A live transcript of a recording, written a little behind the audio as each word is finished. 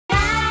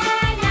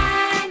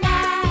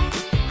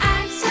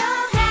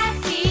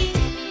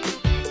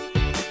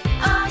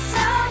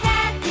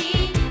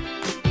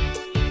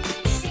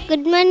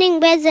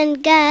morning, boys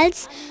and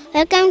girls.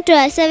 Welcome to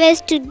our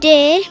service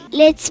today.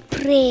 Let's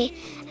pray.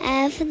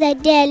 Father,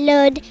 dear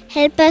Lord,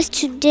 help us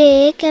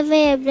today. Cover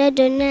your blood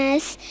on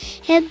us.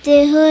 Help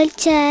the whole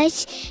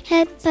church.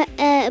 Help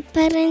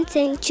parents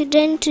and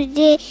children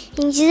today.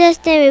 In Jesus'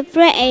 name we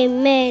pray,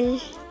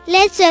 amen.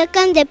 Let's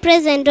welcome the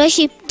praise and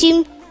worship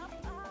team.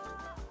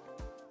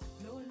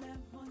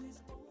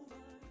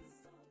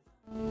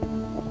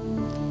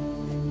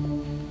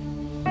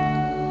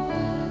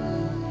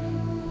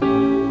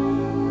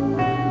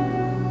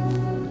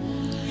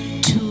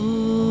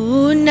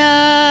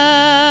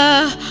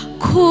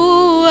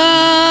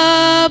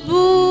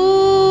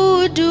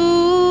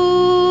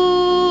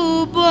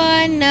 Kuabudu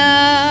Bwana,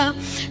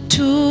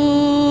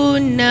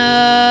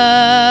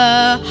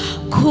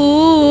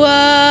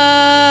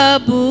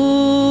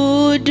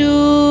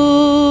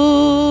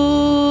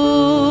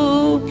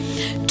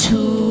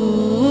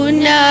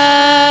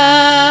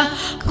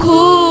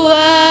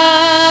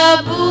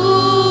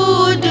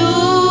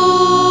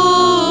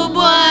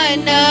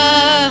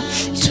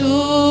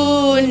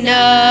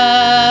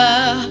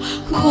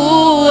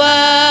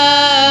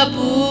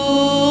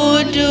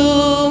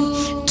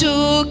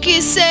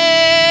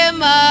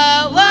 tukisema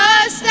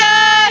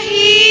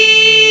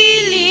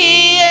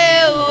wastahili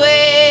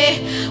ewe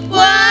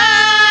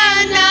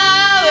Bwana,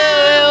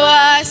 wewe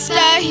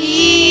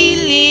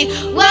wastahili,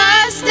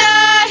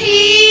 wastahili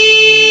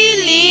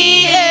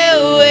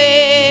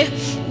ewe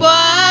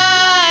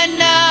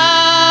Bwana,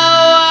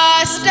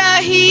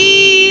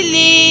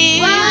 wastahili,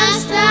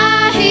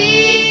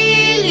 wastahili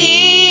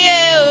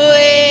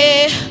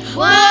ewe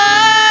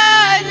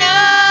Bwana,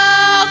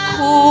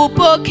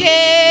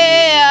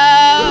 kupokea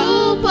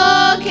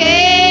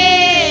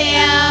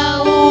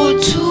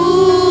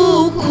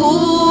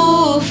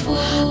utukufu.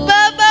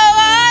 Baba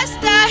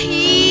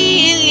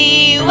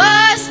wastahili,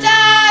 wastahili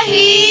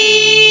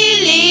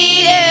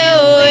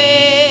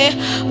ewe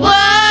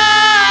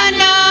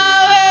Bwana,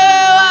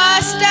 wewe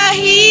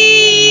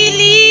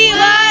wastahili,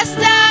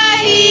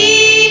 wastahili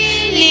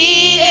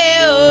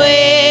ewe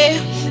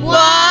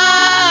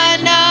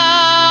Bwana,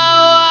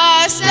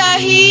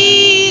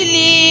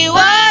 wastahili,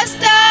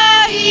 wastahili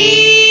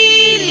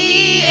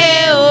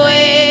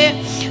ewe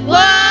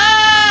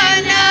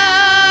Bwana,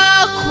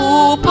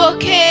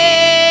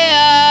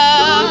 kupokea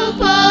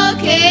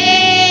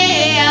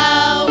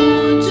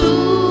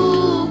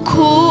utukufu.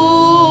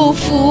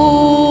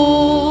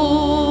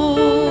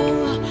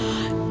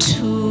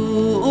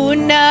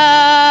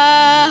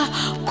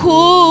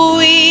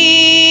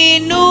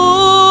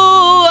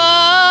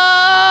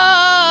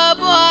 Tunakuinua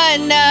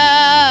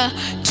Bwana,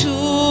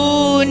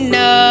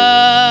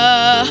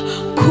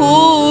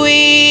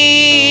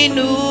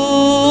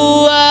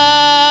 tunakuinua,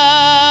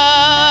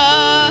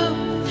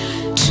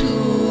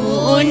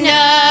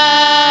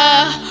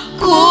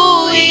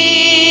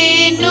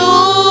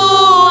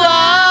 tunakuinua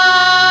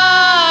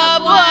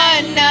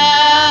Bwana,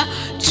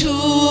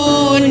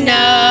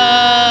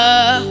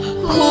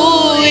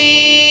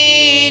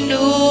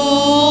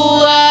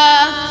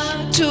 tunakuinua,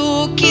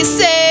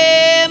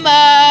 tukisema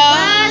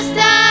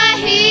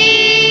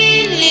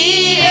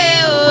wastahili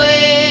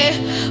ewe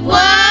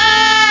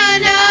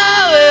Bwana,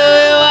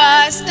 wewe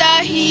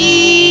wastahili,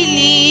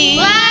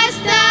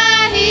 wastahili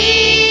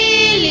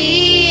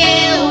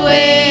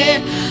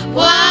ewe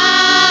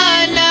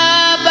Bwana,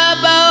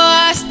 Baba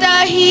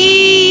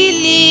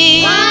wastahili,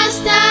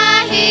 wastahili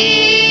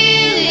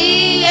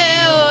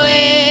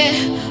ewe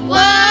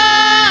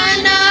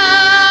Bwana,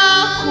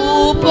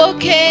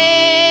 kupokea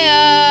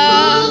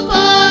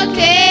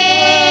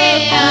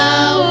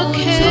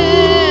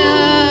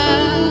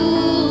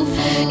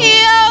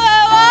Yawe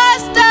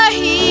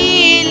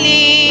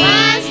wastahili,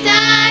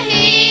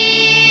 wastahili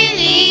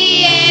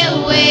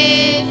ewe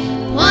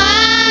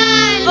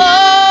Bwana,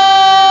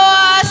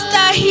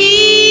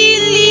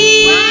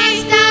 wastahili,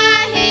 wastahili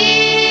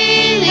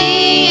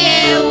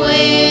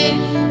ewe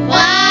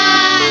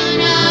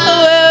Bwana,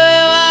 wewe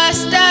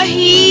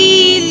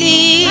wastahili,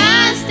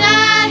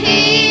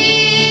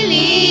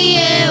 wastahili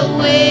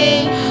ewe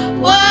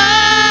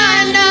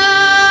Bwana,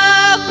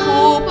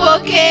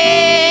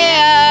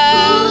 kupokea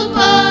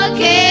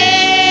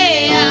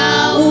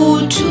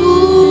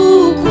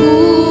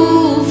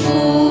utukufu.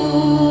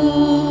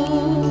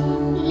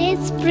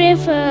 Let's pray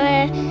for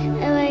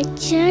our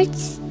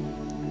church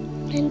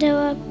and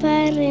our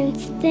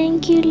parents.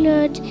 Thank you,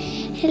 Lord.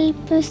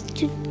 Help us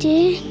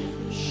today.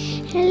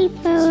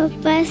 Help our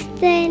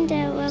pastor and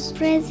our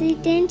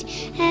president.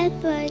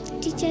 Help our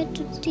teacher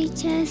to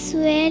teach us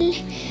well.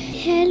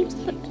 Help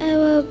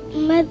our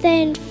mother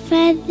and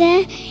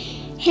father.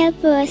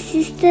 Help our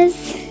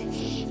sisters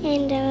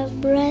and our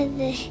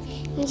brother.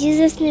 In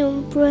Jesus'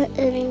 name we pray,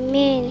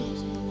 amen.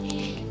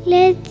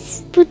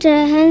 Let's put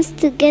our hands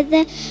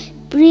together.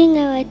 Bring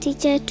our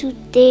teacher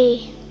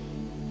today.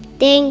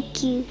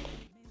 Thank you.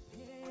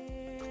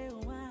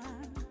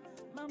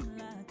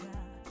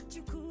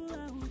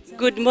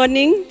 Good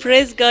morning.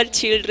 Praise God,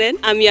 children.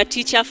 I'm your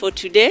teacher for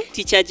today,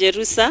 Teacher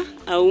Jerusa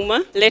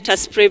Auma. Let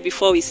us pray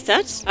before we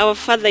start. Our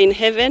Father in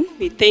heaven,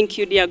 we thank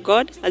you, dear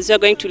God. As we are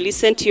going to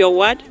listen to your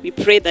word, we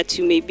pray that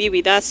you may be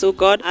with us, O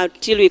God,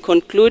 until we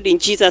conclude. In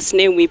Jesus'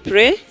 name we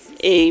pray.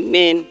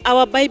 Amen.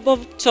 Our Bible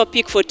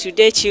topic for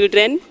today,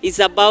 children, is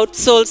about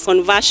soul's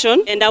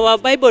conversion. And our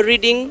Bible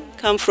reading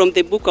comes from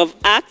the book of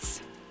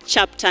Acts,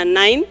 chapter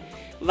 9,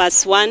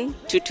 verse 1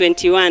 to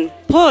 21.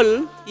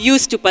 Paul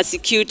used to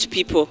persecute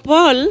people.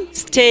 Paul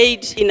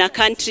stayed in a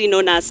country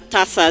known as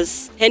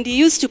Tarsus, and he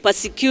used to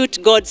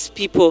persecute God's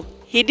people.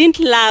 He didn't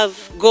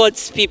love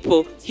God's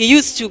people. He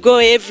used to go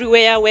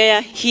everywhere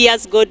where he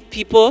has God's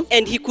people,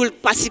 and he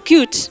could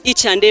persecute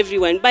each and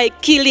everyone by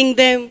killing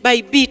them,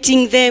 by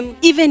beating them.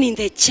 Even in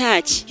the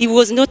church, he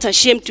was not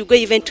ashamed to go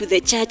even to the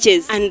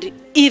churches and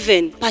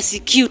even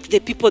persecute the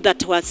people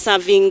that were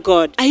serving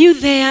God. Are you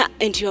there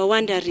and you are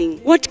wondering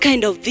what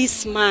kind of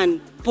this man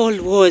Paul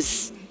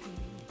was?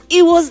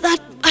 He was that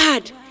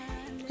bad.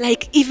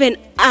 Like even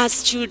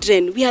us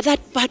children, we are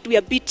that bad. We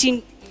are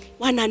beating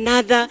one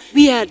another.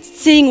 We are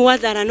saying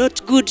words that are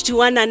not good to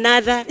one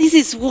another. This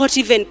is what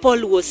even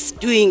Paul was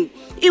doing.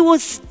 He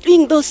was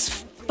doing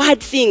those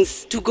bad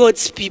things to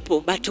God's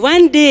people. But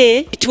one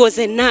day, it was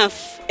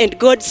enough. And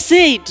God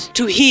said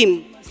to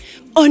him,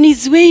 on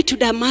his way to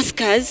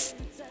Damascus,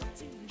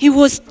 he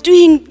was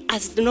doing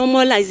as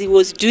normal as he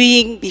was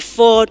doing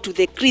before to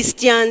the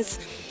Christians.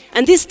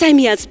 And this time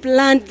he has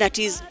planned that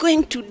he's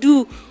going to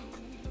do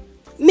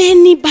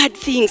many bad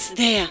things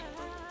there.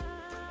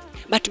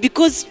 But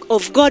because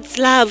of God's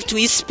love to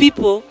his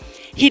people,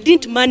 he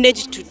didn't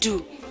manage to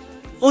do.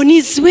 On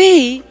his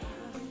way,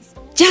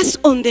 just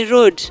on the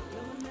road,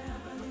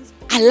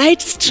 a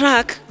light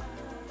struck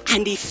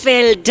and he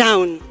fell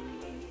down.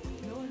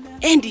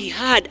 And he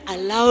heard a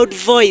loud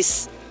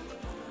voice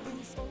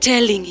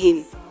telling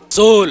him,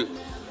 Saul,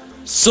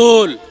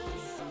 Saul,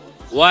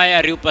 why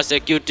are you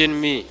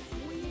persecuting me?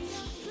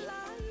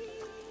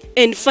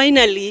 And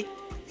finally,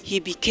 he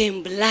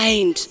became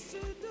blind.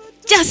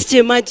 Just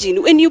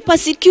imagine, when you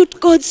persecute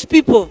God's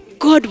people,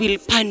 God will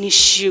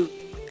punish you.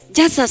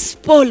 Just as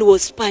Paul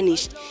was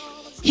punished.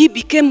 He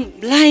became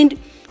blind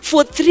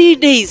for 3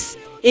 days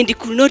and he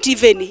could not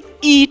even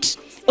eat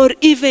or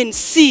even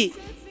see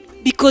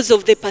because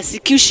of the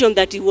persecution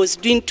that he was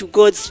doing to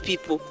God's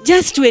people.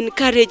 Just to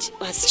encourage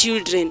us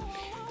children,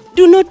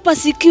 do not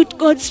persecute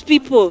God's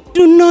people.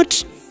 Do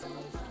not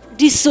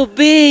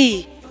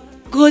disobey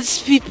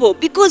God's people,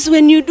 because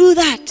when you do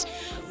that,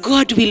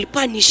 God will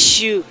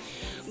punish you.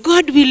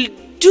 God will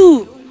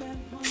do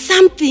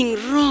something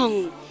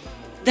wrong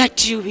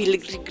that you will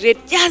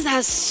regret, just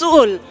as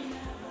Saul.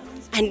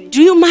 And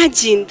do you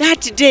imagine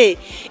that day,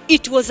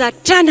 it was a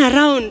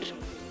turnaround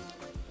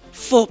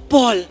for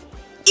Paul.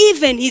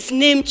 Even his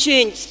name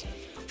changed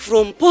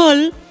from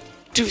Paul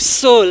to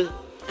Saul.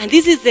 And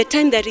this is the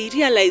time that he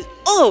realized,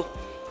 oh,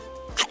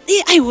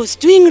 I was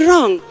doing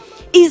wrong.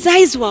 His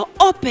eyes were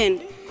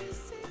opened.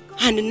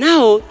 And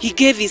now he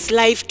gave his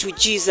life to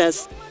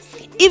Jesus.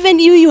 Even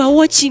you are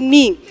watching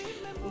me,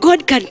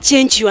 God can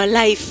change your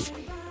life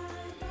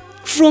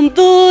from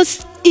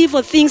those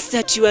evil things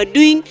that you are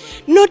doing,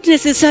 not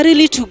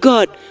necessarily to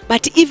God,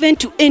 but even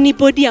to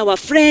anybody, our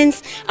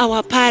friends,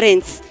 our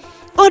parents.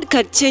 God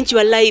can change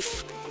your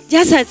life,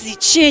 just as he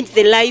changed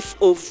the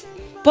life of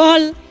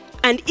Paul,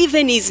 and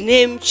even his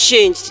name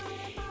changed.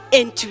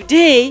 And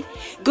today,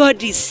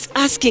 God is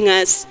asking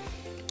us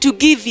to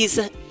give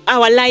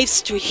our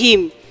lives to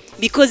him,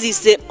 because he's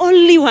the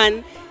only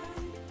one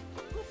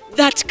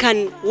that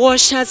can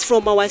wash us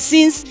from our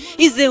sins.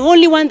 He's the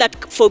only one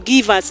that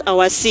forgives us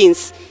our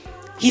sins.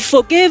 He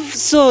forgave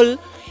Saul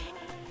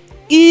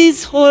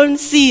his own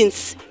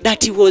sins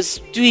that he was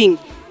doing.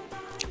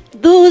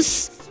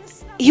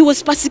 He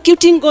was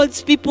persecuting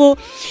God's people,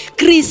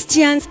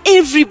 Christians,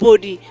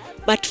 everybody.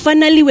 But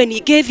finally, when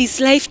he gave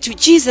his life to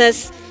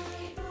Jesus,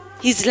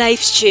 his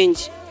life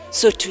changed.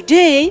 So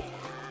today,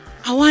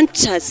 I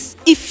want us,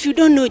 if you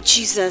don't know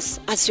Jesus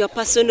as your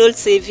personal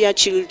Savior,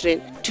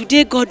 children,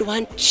 today God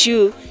wants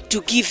you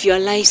to give your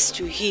lives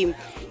to him,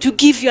 to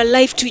give your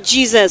life to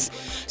Jesus,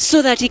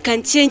 so that he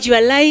can change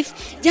your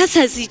life just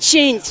as he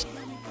changed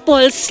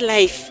Paul's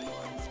life.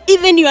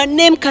 Even your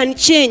name can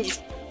change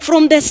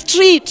from the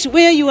street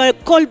where you are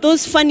called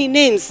those funny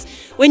names.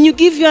 When you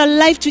give your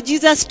life to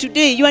Jesus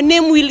today, your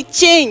name will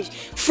change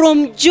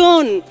from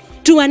John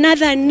to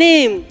another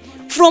name,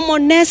 from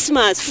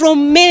Onesimus,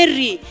 from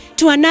Mary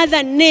to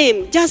another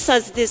name, just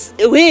as this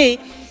way.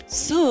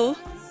 So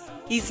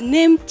his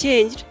name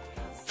changed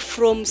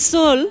from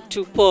Saul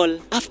to Paul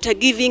after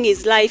giving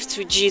his life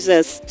to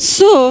Jesus.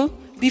 So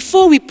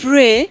before we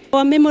pray,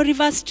 our memory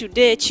verse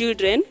today,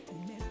 children,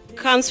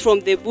 comes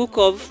from the book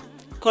of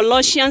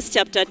Colossians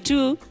chapter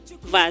 2,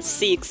 verse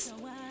 6,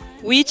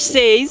 which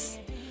says,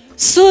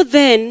 so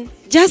then,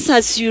 just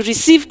as you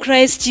receive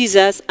Christ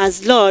Jesus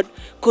as Lord,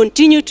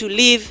 continue to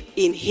live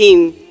in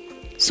him.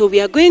 So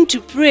we are going to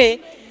pray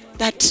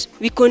that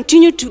we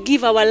continue to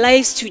give our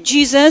lives to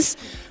Jesus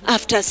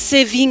after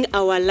saving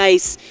our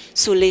lives.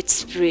 So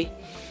let's pray.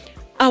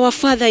 Our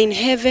Father in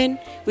heaven,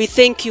 we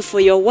thank you for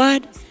your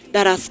word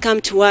that has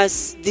come to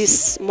us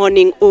this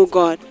morning, O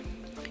God.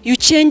 You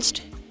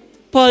changed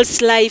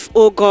Paul's life,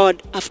 O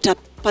God, after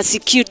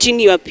persecuting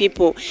your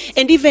people.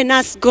 And even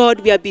us, God,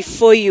 we are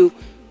before you.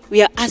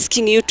 We are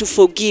asking you to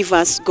forgive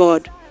us,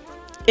 God.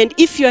 And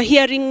if you are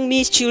hearing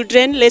me,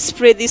 children, let's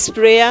pray this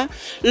prayer.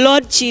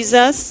 Lord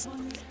Jesus,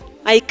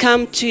 I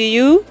come to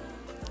you.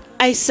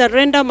 I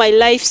surrender my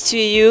life to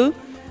you,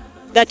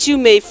 that you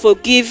may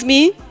forgive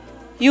me,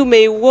 you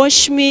may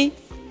wash me,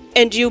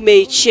 and you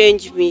may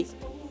change me.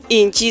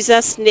 In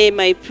Jesus' name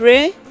I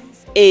pray.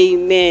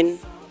 Amen.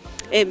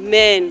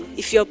 Amen.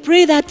 If you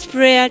pray that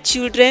prayer,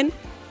 children,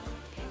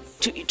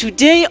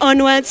 today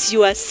onwards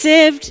you are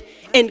saved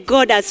and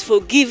God has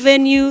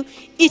forgiven you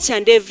each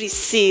and every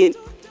sin.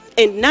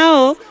 And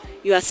now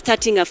you are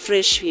starting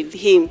afresh with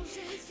him.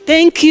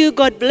 Thank you.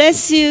 God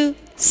bless you.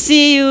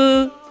 See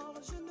you.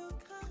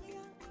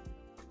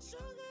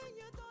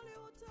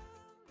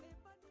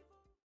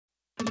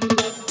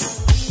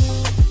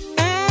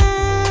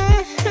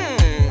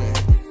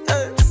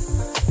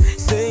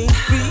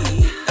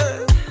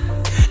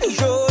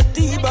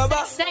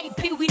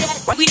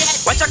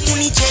 Wacha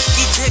kuni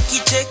cheki cheki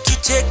cheki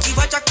cheki,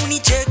 wacha kuni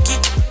cheki.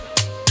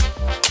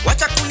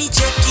 Wacha kuni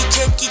cheki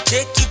cheki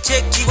cheki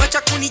cheki,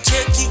 wacha kuni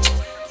cheki.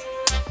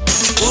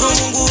 Shukuru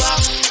Mungu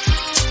wako,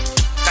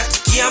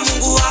 katikia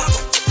Mungu wako.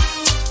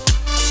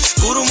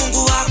 Shukuru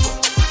Mungu wako,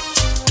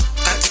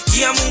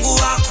 katikia Mungu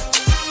wako.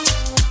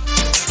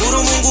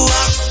 Shukuru Mungu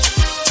wako,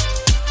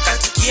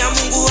 katikia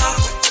Mungu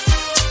wako.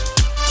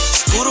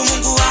 Shukuru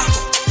Mungu wako,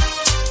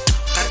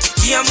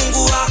 katikia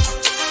Mungu wako.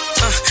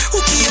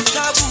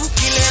 Ukihesabu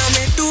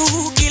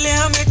kile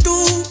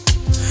ametu,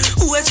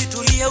 huwezi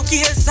tulia.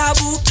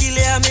 Ukihesabu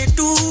kile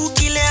ametu,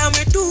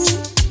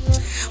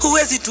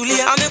 huwezi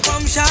tulia.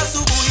 Amekwamsha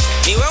asubuhi,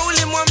 ni wewe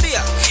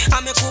ulimwambia.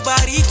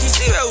 Amekubariki,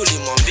 si wewe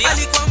ulimwambia.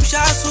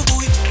 Alikwamsha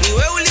asubuhi, ni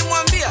wewe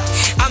ulimwambia.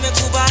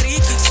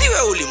 Amekubariki, si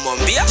wewe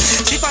ulimwambia.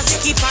 Sifa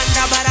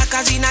zikipanda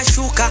baraka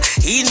zinashuka,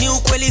 hii ni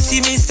ukweli,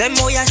 si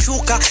misemo ya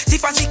shuka.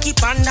 Sifa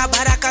zikipanda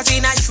baraka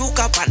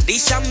zinashuka,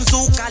 pandisha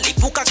mzuka,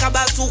 lipuka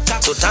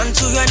kabazuka. So turn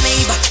to your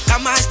neighbor,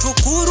 kama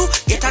shukuru,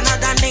 get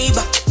another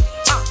neighbor.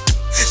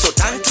 So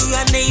turn to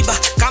your neighbor,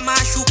 kama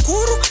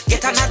shukuru,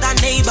 get another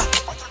neighbor.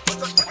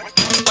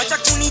 Wacha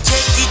kuni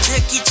cheki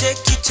cheki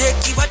cheki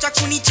cheki, wacha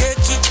kuni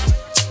cheki.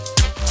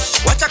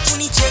 Wacha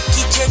kuni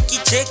cheki cheki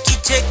cheki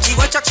cheki,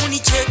 wacha kuni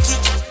cheki.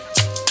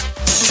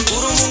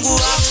 Shukuru Mungu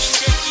wako,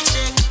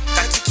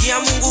 katikia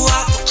Mungu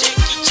wako.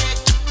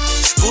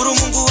 Shukuru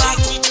Mungu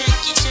wako,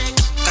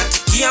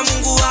 katikia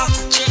Mungu wako.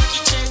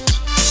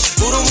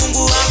 Shukuru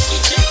Mungu wako,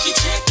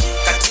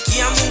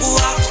 katikia Mungu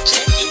wako.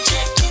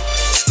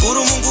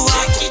 Shukuru Mungu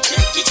wako,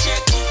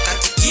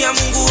 katikia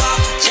Mungu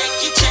wako.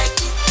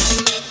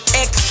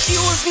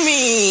 Excuse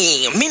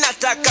me, mi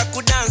nataka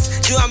kudance,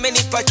 juu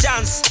amenipa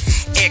chance.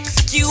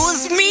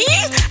 Excuse me,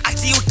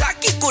 ati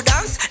utaki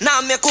kudance na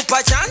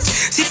amekupa chance.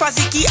 Sifa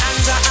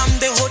zikianza, I'm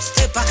the hot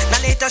stepper.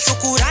 Naleta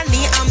shukurani,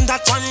 I'm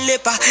that one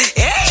leper.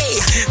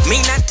 Hey, mi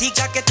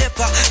natika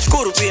ketepa.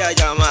 Shukuru pia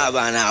jamaa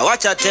bana,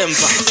 wacha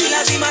tempa. Si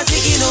lazima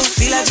zigino,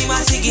 si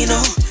lazima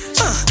zigino.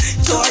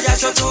 Toa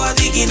jasho, toa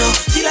vigino.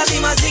 Si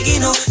lazima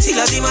zigino, si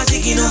lazima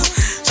zigino.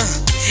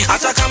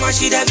 Hata kama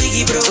shida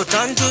bigi bro. So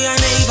turn to your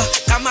neighbor,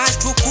 kama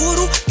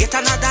shukuru, get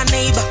another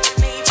neighbor.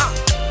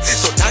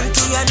 So turn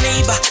to your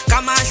neighbor,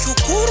 kama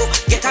shukuru,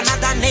 get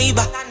another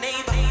neighbor.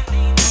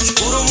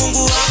 Shukuru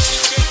Mungu wako,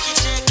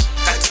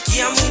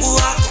 katikia Mungu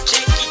wako.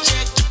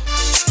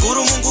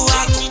 Shukuru Mungu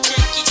wako,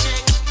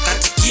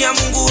 katikia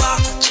Mungu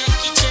wako.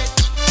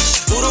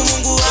 Shukuru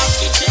Mungu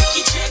wako,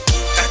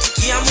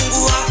 katikia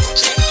Mungu wako.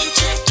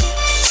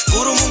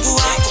 Shukuru Mungu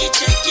wako,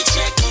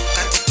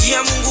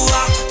 katikia Mungu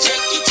wako.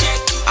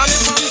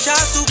 Amekwamsha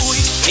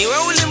asubuhi, ni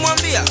wewe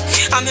ulimwambia.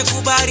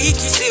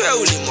 Amekubariki, si wewe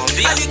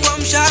ulimwambia.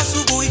 Alikwamsha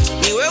asubuhi,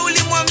 ni wewe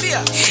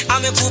ulimwambia.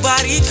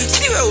 Amekubariki,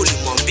 si wewe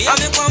ulimwambia.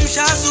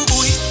 Amekwamsha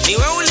asubuhi, ni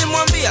wewe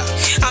ulimwambia.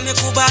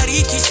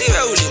 Amekubariki, si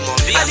wewe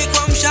ulimwambia.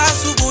 Alikwamsha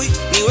asubuhi,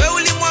 ni wewe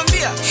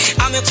ulimwambia.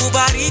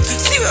 Amekubariki,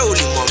 si wewe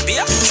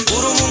ulimwambia.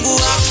 Shukuru Mungu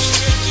wako,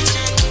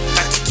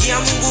 katikia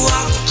Mungu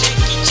wako.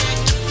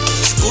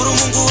 Shukuru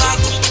Mungu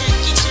wako,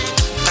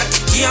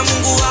 katikia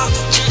Mungu wako.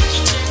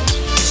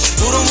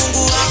 Shukuru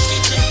Mungu wako,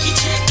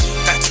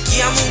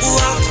 katikia Mungu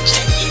wako.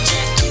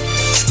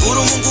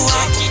 Shukuru Mungu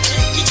wako,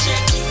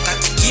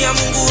 katikia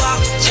Mungu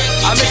wako.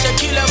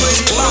 Ameshakila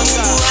mwezi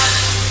wako.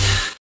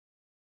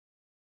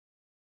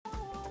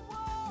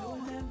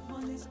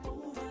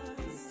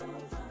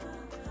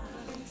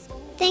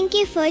 Thank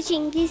you for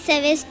watching this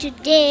service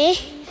today.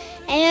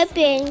 I hope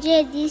you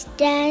enjoyed this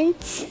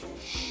dance.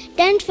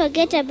 Don't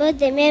forget about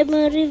the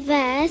memory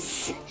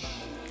verse.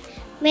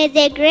 May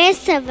the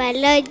grace of our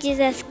Lord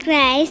Jesus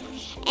Christ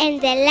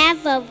and the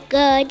love of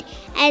God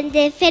and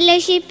the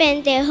fellowship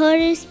and the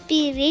Holy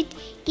Spirit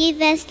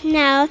give us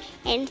now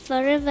and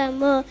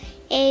forevermore.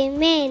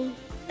 Amen.